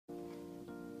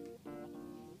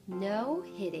No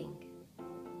hitting.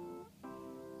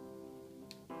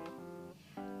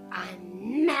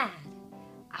 I'm mad.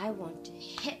 I want to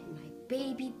hit my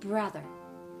baby brother.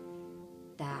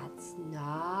 That's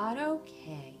not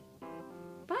okay.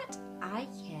 But I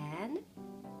can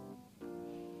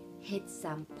hit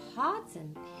some pots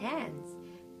and pans.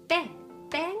 Bang,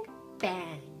 bang,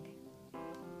 bang.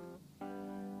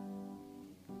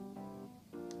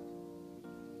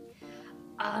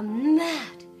 I'm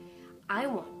mad. I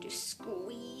want to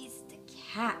squeeze the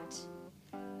cat.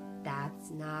 That's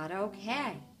not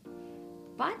okay.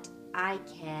 But I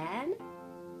can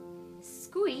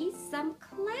squeeze some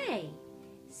clay.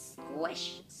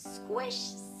 Squish,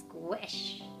 squish,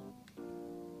 squish.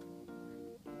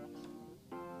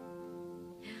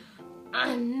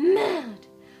 I'm mad.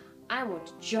 I want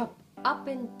to jump up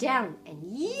and down and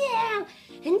yell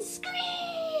and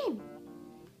scream.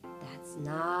 That's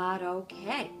not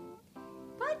okay.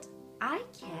 But I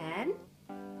can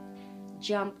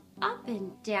jump up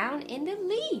and down in the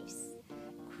leaves.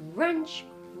 Crunch,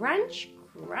 crunch,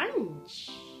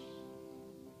 crunch.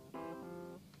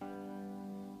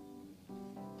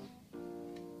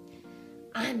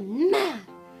 I'm mad.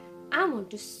 I want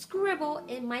to scribble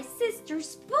in my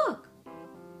sister's book.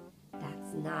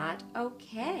 That's not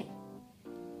okay.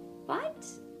 But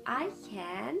I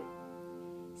can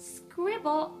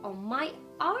scribble on my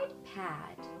art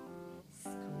pad.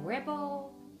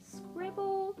 Scribble,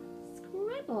 scribble,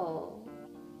 scribble.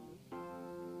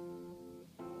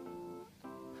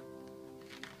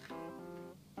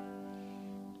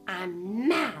 I'm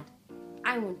mad.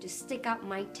 I want to stick out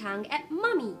my tongue at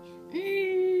Mommy.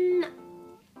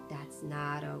 That's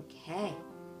not okay.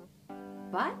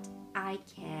 But I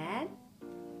can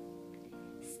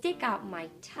stick out my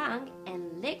tongue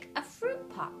and lick a fruit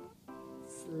pop.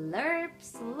 Slurp,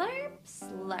 slurp,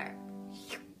 slurp.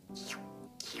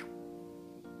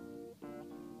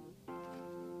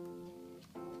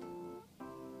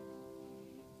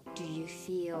 Do you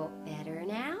feel better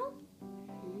now?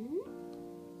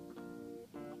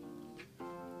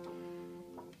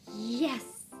 Yes,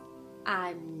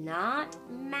 I'm not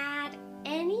mad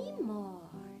anymore.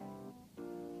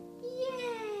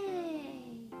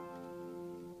 Yay!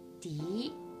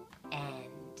 The